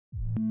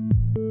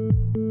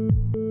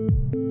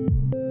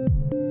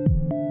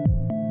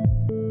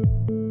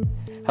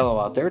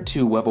out there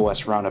to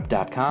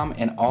webosroundup.com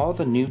and all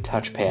the new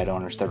touchpad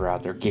owners that are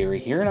out there. Gary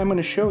here, and I'm going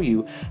to show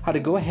you how to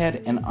go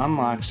ahead and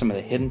unlock some of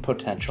the hidden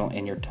potential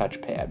in your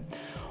touchpad.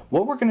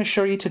 What we're going to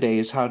show you today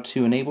is how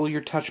to enable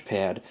your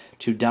touchpad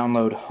to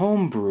download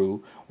Homebrew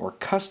or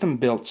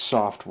custom-built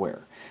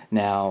software.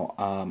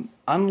 Now,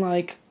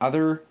 unlike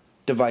other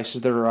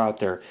devices that are out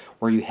there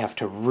where you have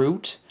to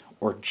root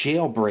or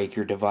jailbreak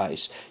your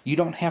device, you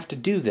don't have to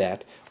do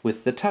that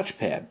with the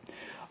touchpad.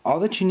 All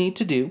that you need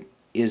to do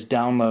is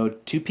download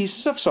 2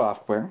 pieces of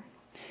software,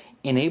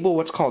 enable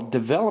what's called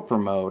developer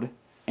mode,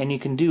 and you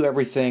can do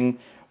everything.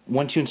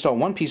 Once you install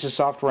 1 piece of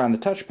software on the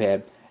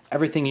touchpad,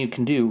 everything you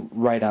can do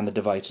right on the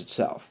device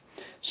itself.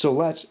 So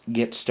let's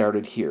get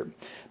started here.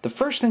 The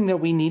first thing that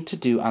we need to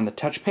do on the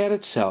touchpad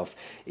itself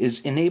is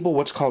enable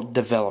what's called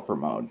developer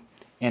mode.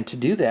 And to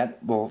do that,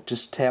 we'll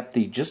just tap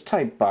the Just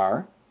Type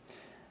bar,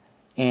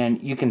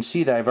 and you can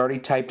see that I've already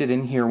typed it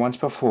in here once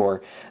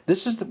before.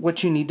 This is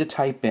what you need to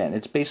type in.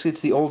 It's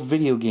the old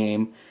video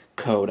game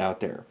code out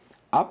there.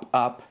 Up,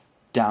 up,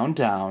 down,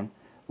 down,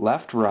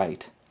 left,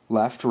 right,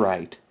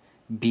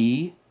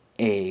 B,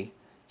 A,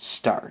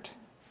 start.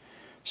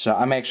 So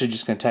I'm actually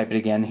just going to type it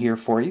again here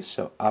for you.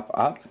 So up,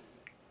 up,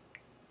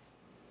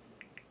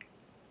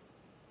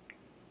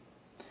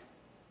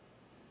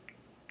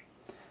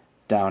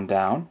 down,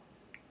 down,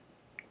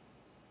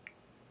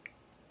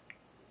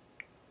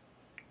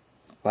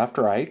 left,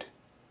 right,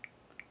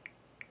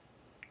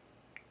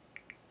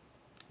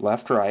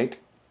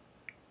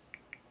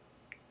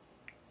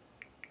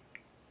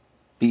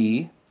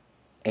 B,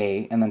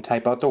 A, and then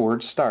type out the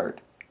word start.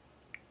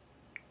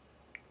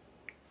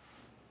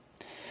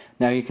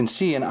 Now you can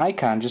see an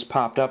icon just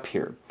popped up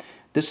here.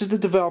 This is the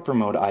developer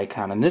mode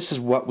icon, and this is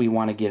what we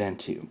want to get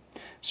into.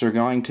 So we're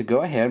going to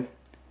go ahead,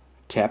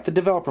 tap the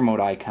developer mode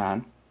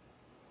icon,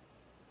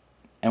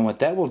 and what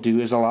that will do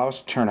is allow us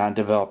to turn on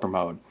developer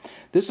mode.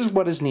 This is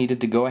what is needed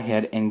to go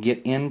ahead and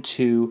get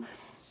into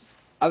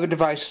other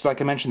devices. Like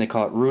I mentioned, they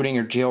call it rooting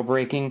or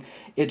jailbreaking.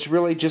 It's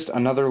really just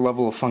another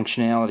level of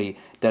functionality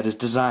that is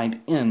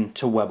designed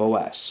into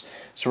webOS.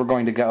 So we're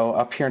going to go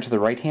up here into the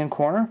right hand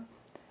corner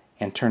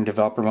and turn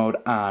developer mode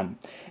on.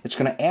 It's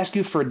going to ask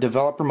you for a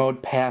developer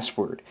mode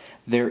password.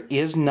 There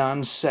is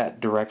none set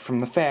direct from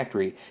the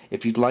factory.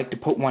 If you'd like to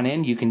put one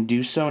in, you can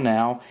do so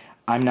now.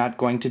 I'm not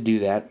going to do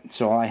that,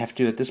 so all I have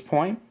to do at this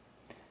point,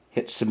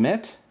 hit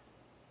submit.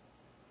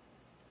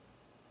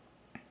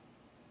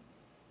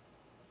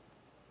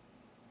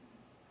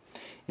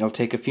 It'll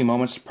take a few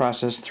moments to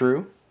process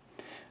through.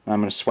 I'm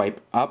going to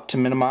swipe up to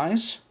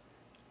minimize,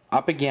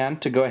 up again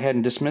to go ahead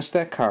and dismiss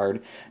that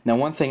card. Now,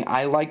 one thing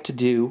I like to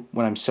do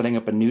when I'm setting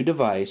up a new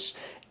device,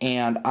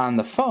 and on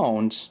the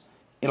phones,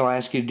 it'll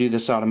ask you to do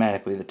this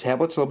automatically. The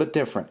tablet's a little bit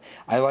different.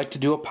 I like to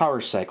do a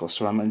power cycle.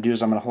 So what I'm going to do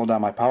is I'm going to hold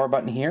down my power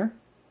button here.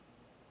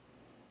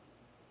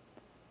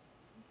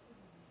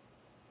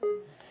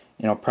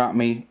 It'll prompt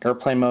me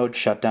airplane mode,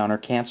 shutdown, or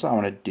cancel. I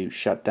want to do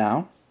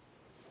shutdown.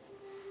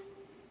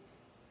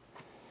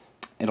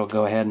 It'll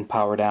go ahead and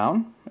power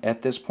down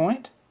at this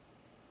point.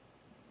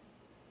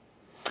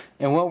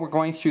 And while we're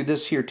going through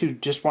this here too,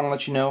 just want to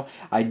let you know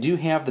I do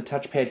have the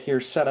touchpad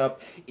here set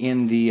up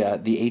in the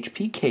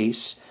HP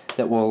case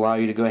that will allow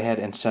you to go ahead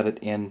and set it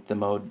in the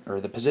mode or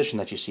the position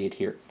that you see it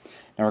here.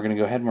 Now we're going to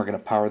go ahead and we're going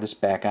to power this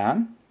back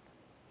on,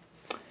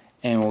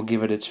 and we'll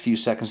give it its few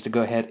seconds to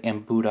go ahead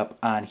and boot up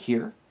on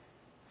here.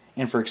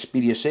 And for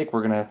expedia's sake,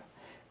 we're going to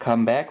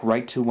come back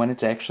right to when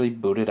it's actually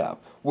booted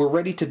up. We're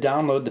ready to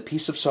download the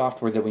piece of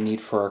software that we need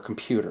for our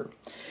computer.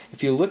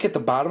 If you look at the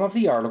bottom of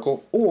the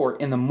article or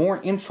in the More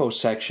Info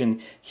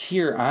section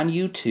here on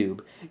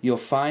YouTube, you'll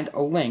find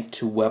a link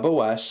to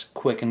webOS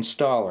Quick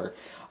Installer.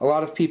 A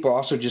lot of people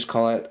also just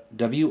call it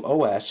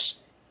WOS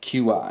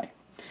QI.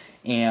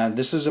 And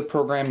this is a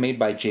program made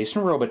by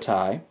Jason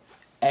Robitaille.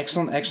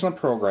 Excellent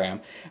program,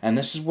 and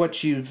this is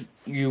what you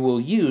will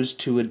use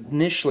to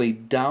initially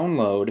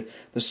download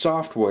the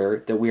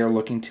software that we are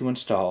looking to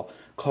install,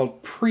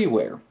 called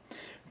Preware.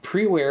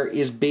 Preware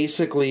is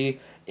basically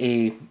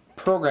a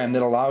program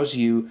that allows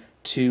you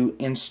to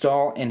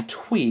install and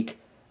tweak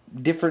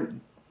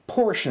different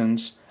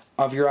portions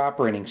of your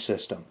operating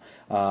system.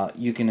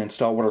 You can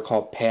install what are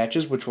called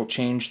patches, which will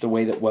change the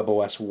way that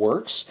webOS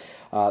works.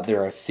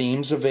 There are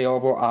themes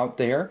available out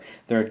there.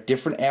 There are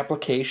different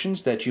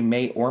applications that you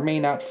may or may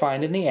not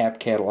find in the app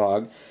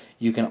catalog.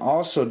 You can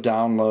also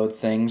download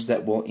things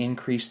that will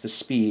increase the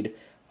speed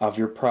of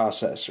your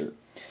processor.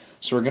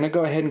 So we're going to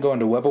go ahead and go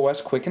into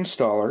webOS Quick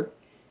Installer,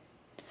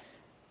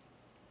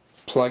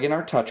 plug in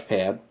our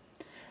touchpad.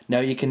 Now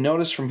you can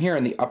notice from here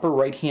in the upper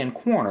right hand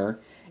corner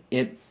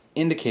it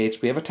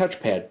indicates we have a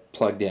touchpad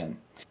plugged in.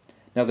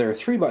 Now there are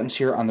 3 buttons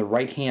here on the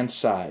right hand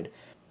side.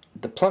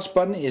 The plus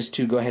button is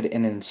to go ahead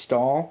and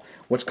install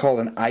what's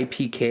called an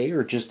IPK,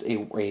 or just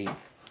a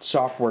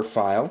software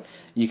file.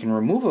 You can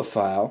remove a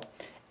file,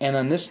 and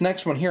then this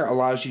next one here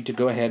allows you to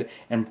go ahead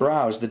and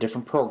browse the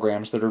different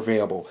programs that are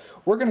available.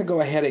 We're going to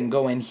go ahead and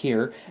go in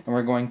here, and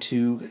we're going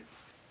to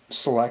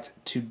select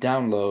to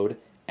download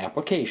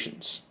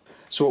applications.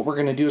 So what we're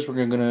going to do is we're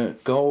going to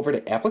go over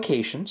to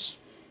applications,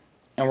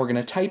 and we're going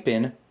to type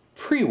in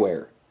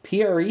Preware,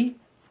 Preware.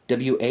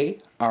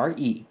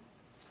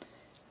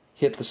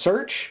 Hit the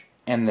search,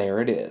 and there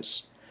it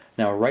is.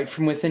 Now right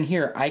from within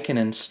here I can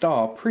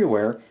install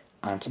Preware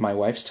onto my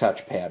wife's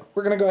touchpad.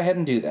 We're going to go ahead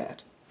and do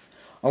that.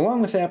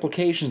 Along with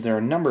applications, there are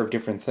a number of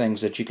different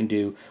things that you can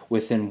do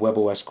within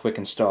webOS Quick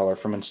Installer,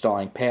 from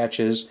installing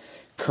patches,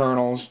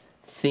 kernels,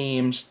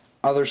 themes,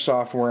 other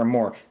software, and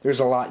more.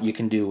 There's a lot you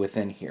can do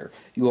within here.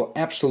 You will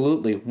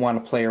absolutely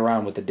want to play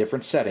around with the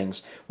different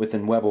settings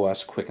within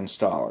webOS Quick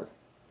Installer.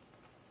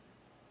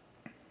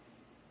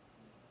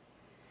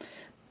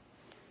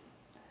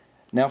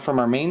 Now from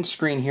our main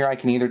screen here, I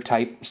can either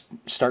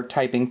start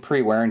typing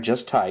Preware and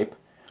just type,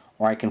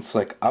 or I can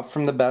flick up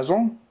from the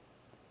bezel,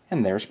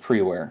 and there's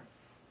Preware.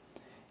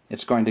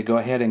 It's going to go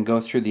ahead and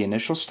go through the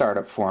initial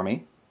startup for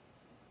me.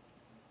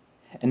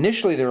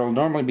 Initially, there will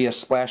normally be a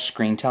splash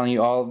screen telling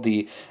you all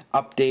the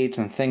updates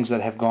and things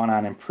that have gone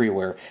on in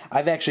Preware.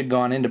 I've actually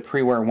gone into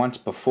Preware once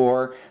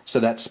before, so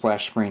that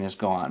splash screen is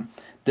gone.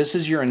 This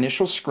is your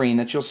initial screen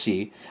that you'll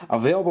see.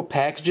 Available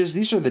packages,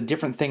 these are the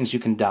different things you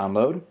can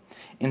download.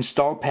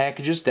 Installed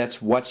packages,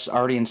 that's what's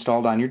already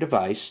installed on your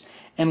device.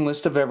 And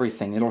list of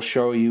everything. It'll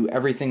show you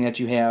everything that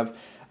you have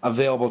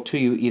available to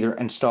you, either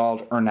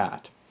installed or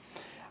not.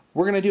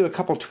 We're going to do a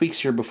couple tweaks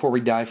here before we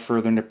dive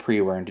further into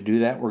Preware, and to do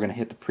that we're going to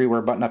hit the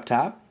Preware button up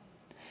top.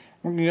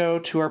 We're going to go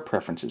to our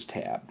Preferences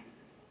tab.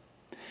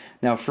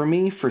 Now for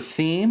me, for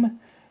theme,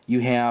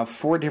 you have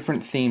 4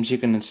 different themes you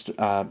can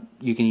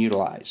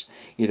utilize.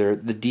 Either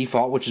the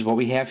default, which is what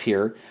we have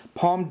here,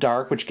 Palm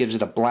Dark, which gives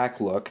it a black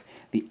look,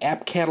 the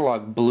App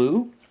Catalog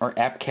Blue, or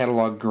App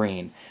Catalog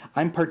Green.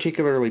 I'm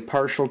particularly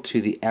partial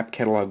to the App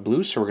Catalog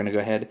Blue, so we're going to go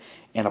ahead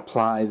and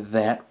apply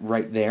that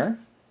right there.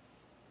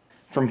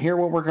 From here,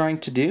 what we're going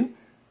to do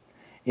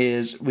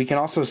is we can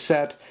also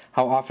set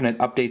how often it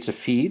updates a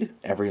feed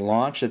every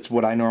launch. That's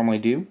what I normally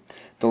do.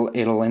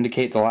 It'll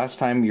indicate the last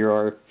time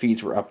your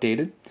feeds were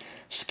updated.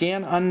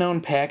 Scan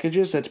unknown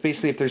packages. That's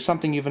basically if there's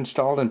something you've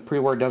installed and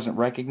Preware doesn't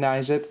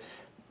recognize it,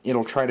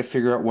 it'll try to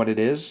figure out what it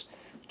is.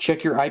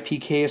 Check your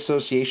IPK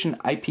association.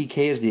 IPK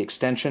is the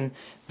extension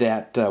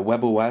that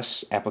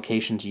webOS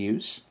applications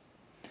use.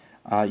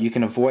 You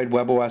can avoid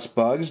webOS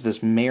bugs.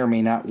 This may or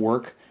may not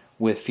work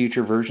with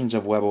future versions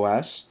of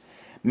webOS.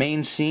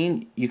 Main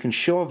scene, you can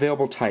show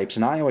available types,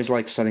 and I always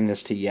like setting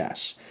this to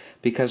yes,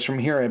 because from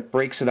here it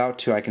breaks it out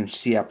to I can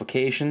see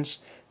applications,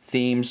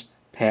 themes,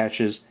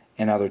 patches,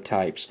 and other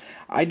types.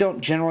 I don't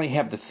generally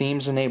have the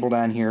themes enabled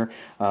on here,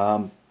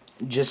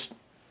 just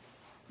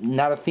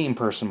not a theme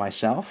person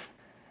myself.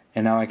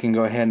 And now I can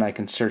go ahead and I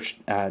can search,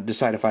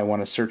 decide if I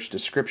want to search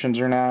descriptions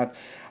or not,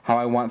 how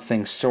I want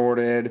things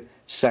sorted,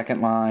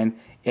 second line,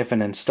 if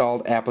an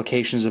installed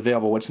application is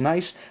available. What's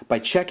nice, by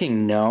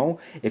checking no,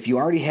 if you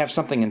already have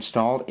something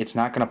installed, it's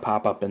not going to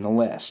pop up in the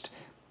list.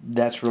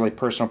 That's really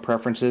personal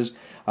preferences.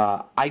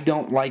 I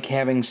don't like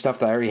having stuff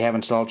that I already have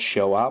installed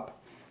show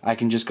up. I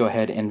can just go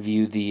ahead and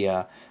view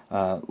the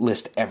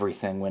list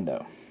everything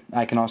window.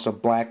 I can also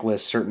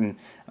blacklist certain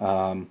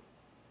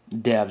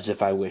devs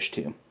if I wish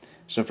to.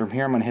 So from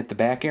here I'm going to hit the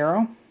back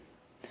arrow,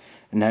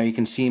 and now you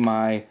can see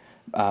my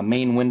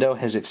main window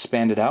has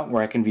expanded out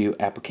where I can view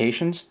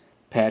applications,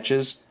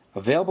 patches,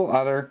 available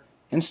other,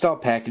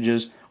 installed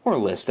packages, or a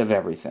list of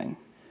everything.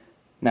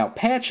 Now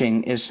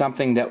patching is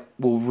something that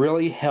will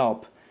really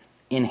help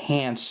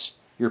enhance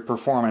your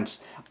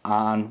performance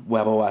on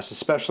webOS,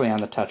 especially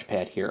on the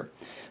touchpad here.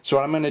 So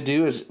what I'm going to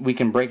do is we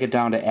can break it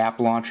down to app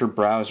launcher,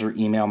 browser,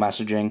 email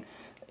messaging.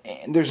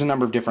 There's a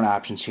number of different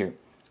options here.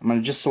 I'm going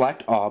to just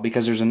select all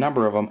because there's a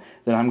number of them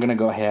that I'm going to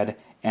go ahead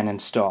and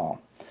install.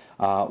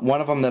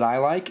 One of them that I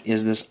like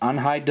is this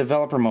unhide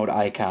developer mode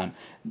icon.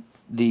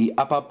 The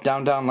up,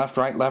 down, left,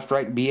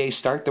 right, BA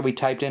start that we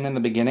typed in the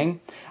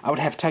beginning, I would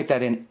have typed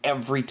that in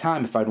every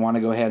time if I'd want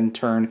to go ahead and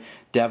turn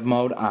dev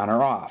mode on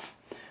or off.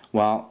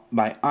 Well,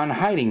 by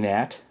unhiding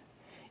that,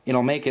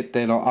 it'll make it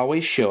that it'll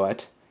always show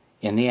it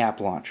in the app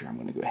launcher. I'm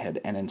going to go ahead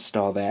and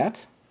install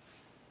that.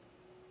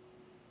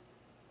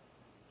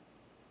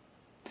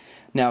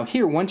 Now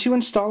here, once you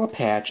install a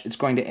patch, it's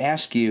going to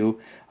ask you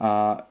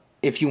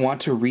if you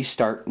want to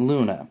restart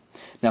Luna.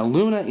 Now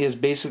Luna is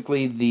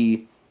basically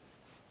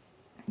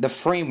the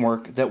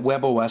framework that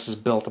webOS is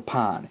built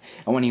upon.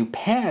 And when you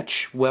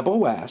patch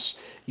webOS,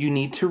 you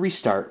need to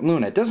restart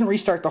Luna. It doesn't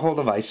restart the whole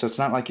device, so it's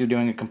not like you're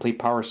doing a complete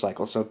power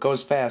cycle, so it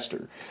goes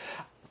faster.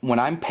 When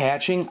I'm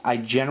patching, I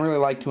generally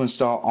like to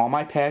install all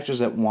my patches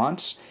at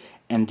once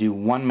and do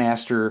one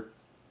master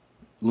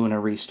Luna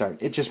restart.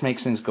 It just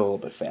makes things go a little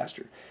bit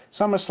faster.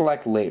 So I'm going to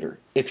select later.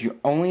 If you're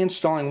only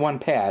installing one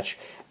patch,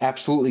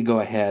 absolutely go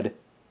ahead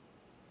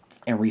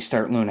and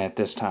restart Luna at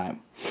this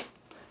time.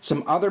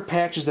 Some other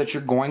patches that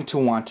you're going to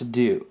want to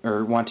do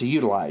or want to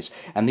utilize,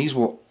 and these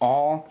will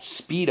all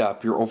speed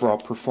up your overall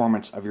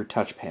performance of your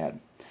touchpad.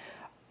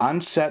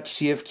 Unset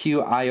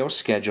CFQ IO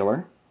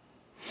scheduler.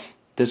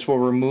 This will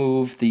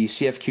remove the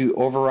CFQ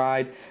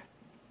override.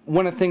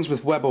 One of the things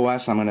with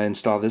webOS, I'm going to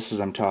install this as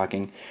I'm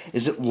talking,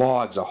 is it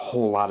logs a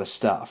whole lot of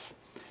stuff.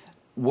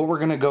 What we're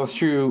going to go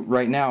through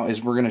right now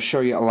is we're going to show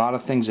you a lot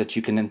of things that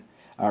you can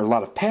or a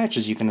lot of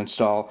patches you can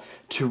install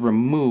to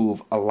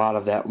remove a lot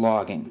of that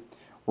logging.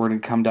 We're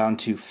going to come down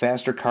to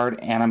faster card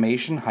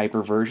animation,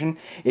 hyperversion.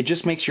 It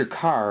just makes your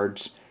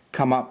cards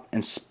come up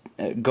and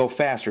go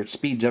faster. It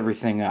speeds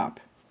everything up.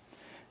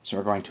 So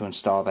we're going to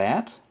install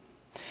that.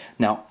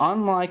 Now,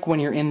 unlike when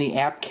you're in the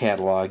app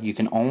catalog, you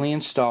can only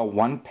install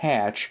one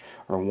patch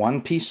or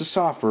one piece of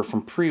software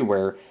from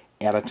Preware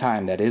at a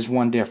time. That is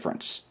one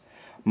difference.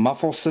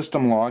 Muffle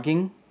system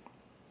logging.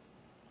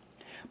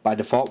 By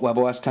default,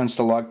 webOS tends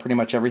to log pretty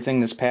much everything.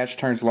 This patch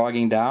turns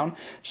logging down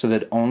so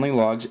that it only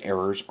logs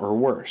errors or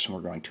worse. And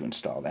we're going to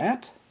install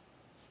that.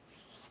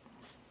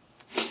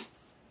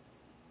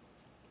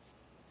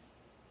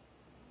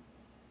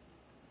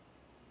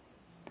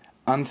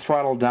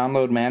 Unthrottle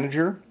Download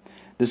Manager.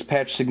 This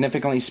patch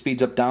significantly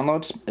speeds up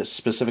downloads,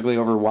 specifically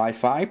over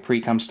Wi-Fi.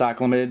 Pre-com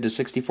stock limited to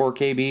 64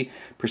 KB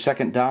per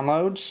second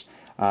downloads.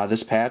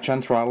 This patch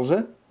unthrottles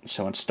it,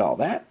 so install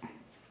that.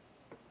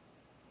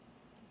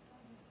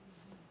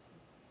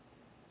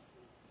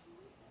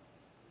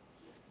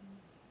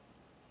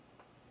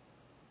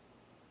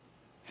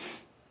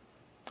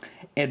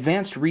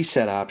 Advanced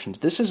reset options.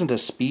 This isn't a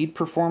speed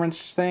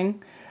performance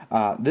thing.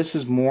 This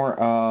is more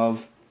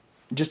of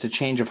just a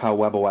change of how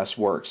webOS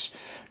works.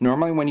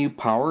 Normally when you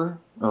power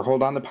or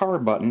hold on the power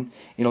button,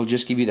 it'll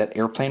just give you that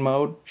airplane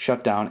mode,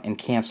 shutdown, and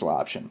cancel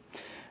option.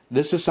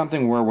 This is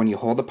something where when you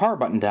hold the power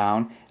button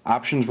down,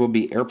 options will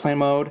be airplane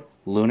mode,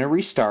 Luna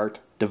restart,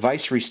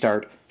 device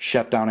restart,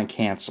 shutdown, and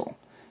cancel.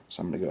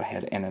 So I'm going to go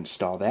ahead and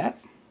install that.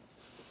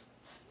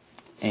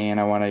 And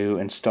I want to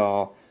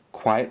install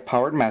quiet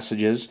powered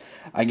messages.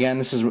 Again,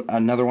 this is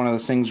another one of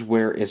those things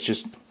where it's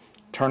just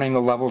turning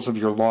the levels of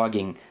your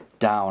logging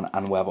down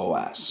on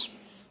webOS.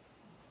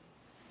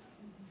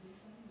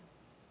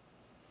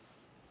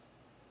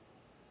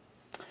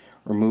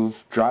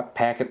 Remove drop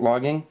packet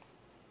logging.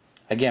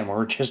 Again,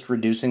 we're just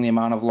reducing the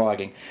amount of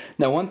logging.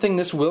 Now, one thing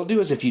this will do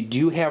is if you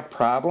do have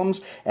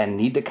problems and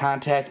need to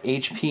contact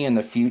HP in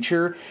the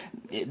future,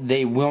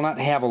 they will not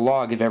have a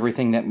log of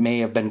everything that may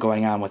have been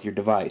going on with your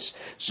device.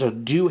 So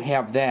do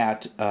have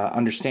that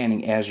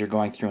understanding as you're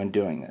going through and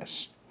doing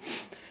this.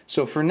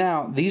 So for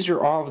now, these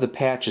are all of the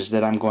patches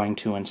that I'm going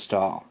to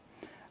install.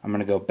 I'm going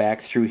to go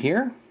back through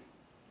here.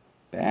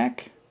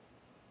 Back.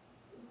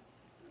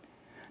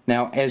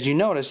 Now, as you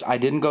notice, I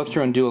didn't go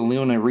through and do a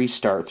Luna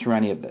restart through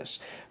any of this.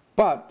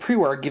 But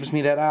Preware gives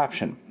me that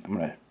option. I'm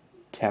going to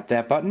tap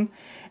that button,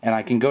 and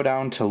I can go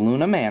down to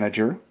Luna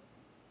Manager,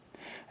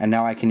 and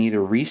now I can either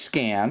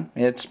rescan.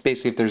 It's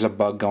basically if there's a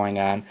bug going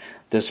on,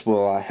 this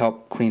will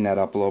help clean that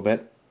up a little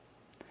bit.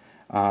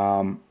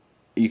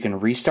 You can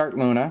restart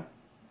Luna,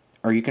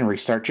 or you can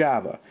restart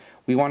Java.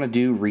 We want to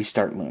do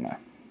restart Luna.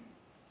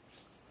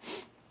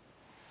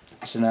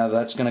 So now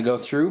that's going to go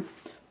through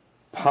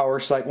power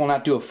cycle, well,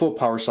 not do a full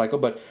power cycle,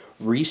 but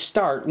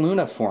restart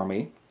Luna for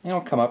me, and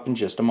it'll come up in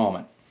just a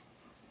moment.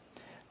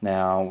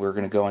 Now we're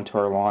going to go into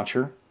our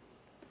launcher,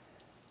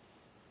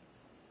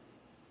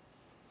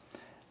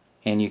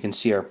 and you can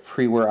see our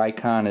Preware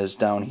icon is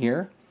down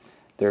here.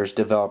 There's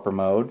developer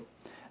mode.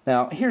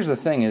 Now here's the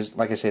thing is,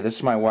 like I say, this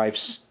is my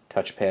wife's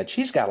TouchPad.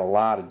 She's got a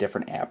lot of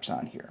different apps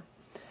on here.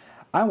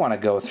 I want to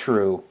go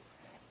through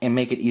and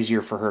make it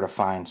easier for her to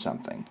find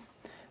something.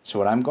 So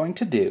what I'm going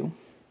to do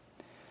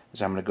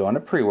is I'm going to go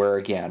into Preware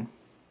again,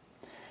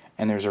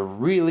 and there's a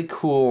really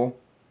cool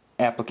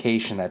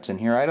application that's in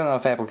here. I don't know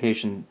if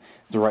application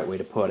is the right way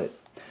to put it,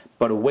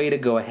 but a way to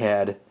go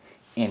ahead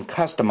and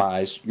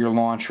customize your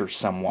launcher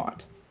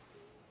somewhat.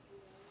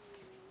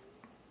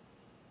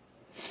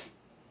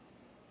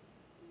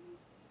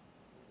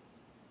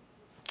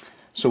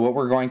 So what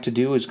we're going to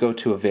do is go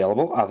to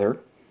Available Other,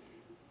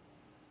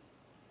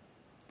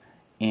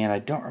 and I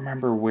don't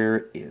remember where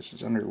it is.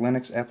 It's under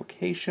Linux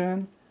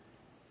Application.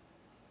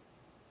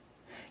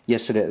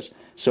 Yes, it is.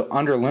 So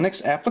under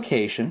Linux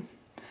Application,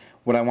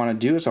 what I want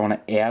to do is I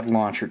want to add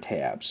launcher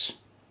tabs.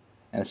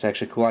 And it's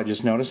actually cool. I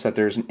just noticed that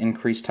there's an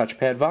increased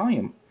touchpad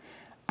volume.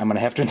 I'm going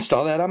to have to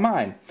install that on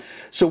mine.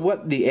 So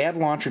what the Add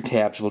Launcher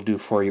tabs will do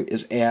for you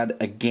is add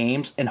a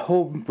Games and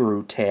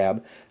Homebrew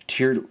tab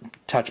to your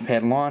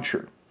touchpad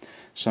launcher.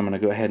 So I'm going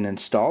to go ahead and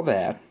install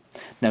that.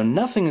 Now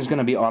nothing is going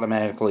to be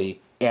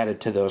automatically added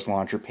to those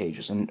launcher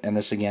pages. And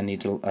this again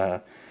needs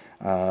a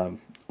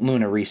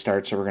Luna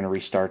restart, so we're going to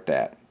restart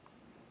that.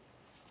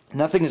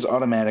 Nothing is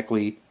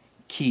automatically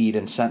keyed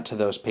and sent to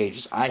those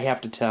pages. I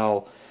have to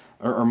tell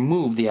or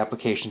move the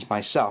applications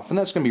myself, and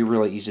that's going to be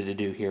really easy to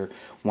do here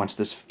once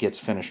this gets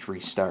finished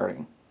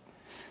restarting.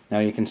 Now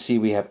you can see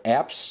we have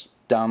apps,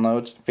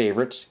 downloads,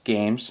 favorites,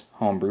 games,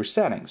 homebrew,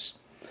 settings.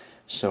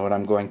 So what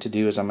I'm going to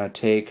do is I'm going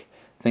to take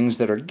things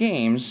that are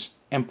games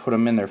and put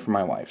them in there for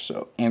my wife.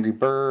 So Angry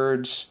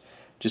Birds,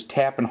 just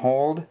tap and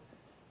hold,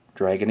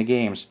 drag into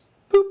games,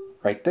 boop,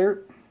 right there.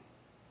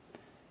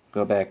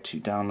 Go back to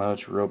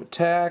downloads,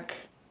 Robitaille.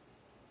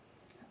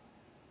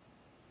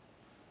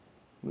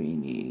 We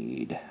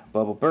need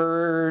Bubble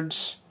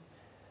Birds,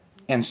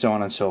 and so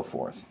on and so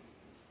forth.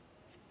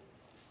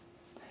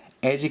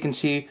 As you can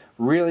see,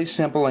 really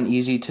simple and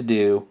easy to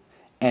do,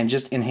 and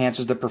just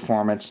enhances the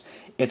performance.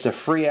 It's a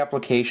free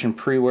application,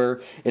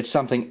 Preware. It's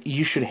something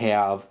you should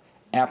have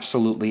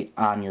absolutely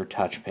on your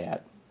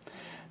touchpad.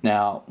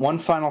 Now, one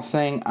final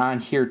thing on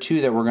here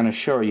too that we're going to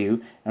show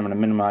you, I'm going to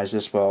minimize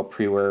this while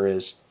Preware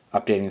is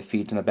updating the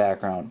feeds in the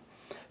background.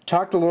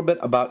 Talked a little bit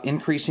about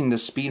increasing the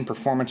speed and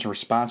performance and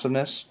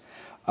responsiveness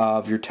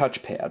of your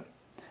touchpad. And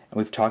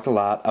we've talked a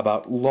lot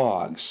about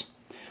logs.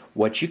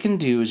 What you can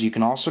do is you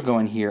can also go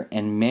in here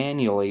and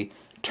manually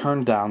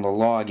turn down the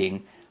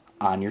logging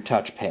on your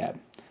touchpad.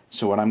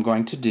 So what I'm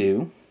going to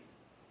do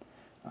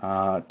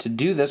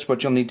this,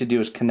 what you'll need to do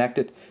is connect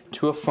it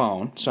to a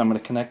phone. So I'm going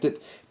to connect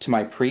it to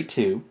my Pre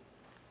 2.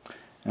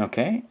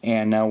 Okay,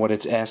 and now what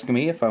it's asking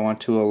me, if I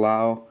want to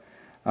allow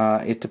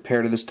it to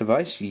pair to this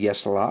device,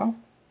 yes, allow.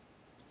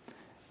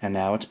 And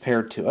now it's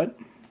paired to it.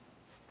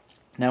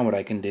 Now what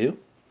I can do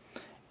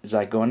is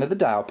I go into the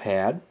dial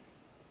pad,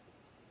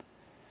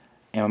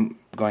 and I'm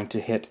going to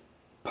hit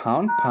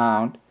pound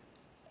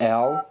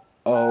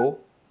LOGS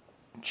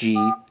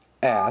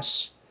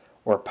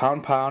or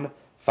pound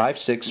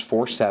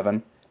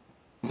 5647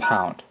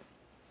 pound.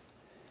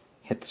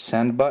 Hit the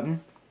send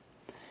button.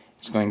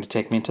 It's going to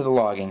take me to the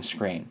logging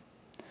screen.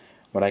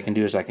 What I can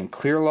do is I can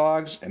clear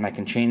logs and I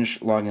can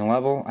change logging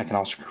level. I can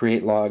also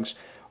create logs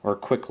or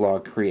quick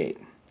log create.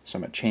 So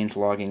I'm going to change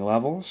logging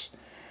levels.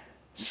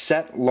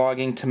 Set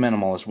logging to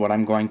minimal is what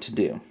I'm going to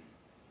do.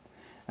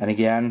 And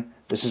again,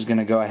 this is going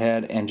to go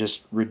ahead and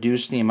just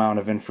reduce the amount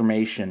of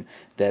information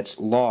that's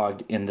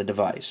logged in the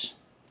device.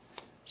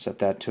 Set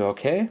that to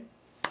OK.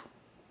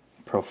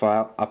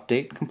 Profile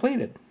update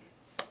completed.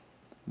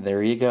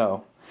 There you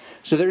go.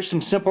 So there's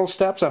some simple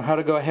steps on how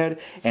to go ahead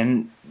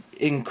and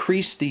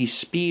increase the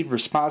speed,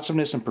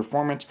 responsiveness, and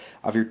performance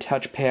of your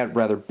touchpad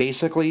rather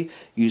basically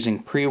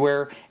using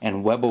Preware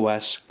and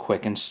webOS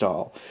Quick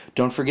Install.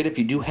 Don't forget, if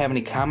you do have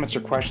any comments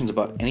or questions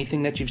about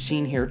anything that you've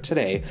seen here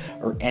today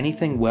or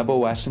anything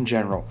webOS in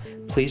general,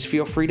 please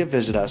feel free to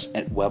visit us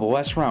at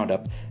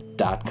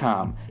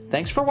webosroundup.com.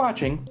 Thanks for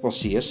watching. We'll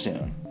see you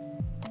soon.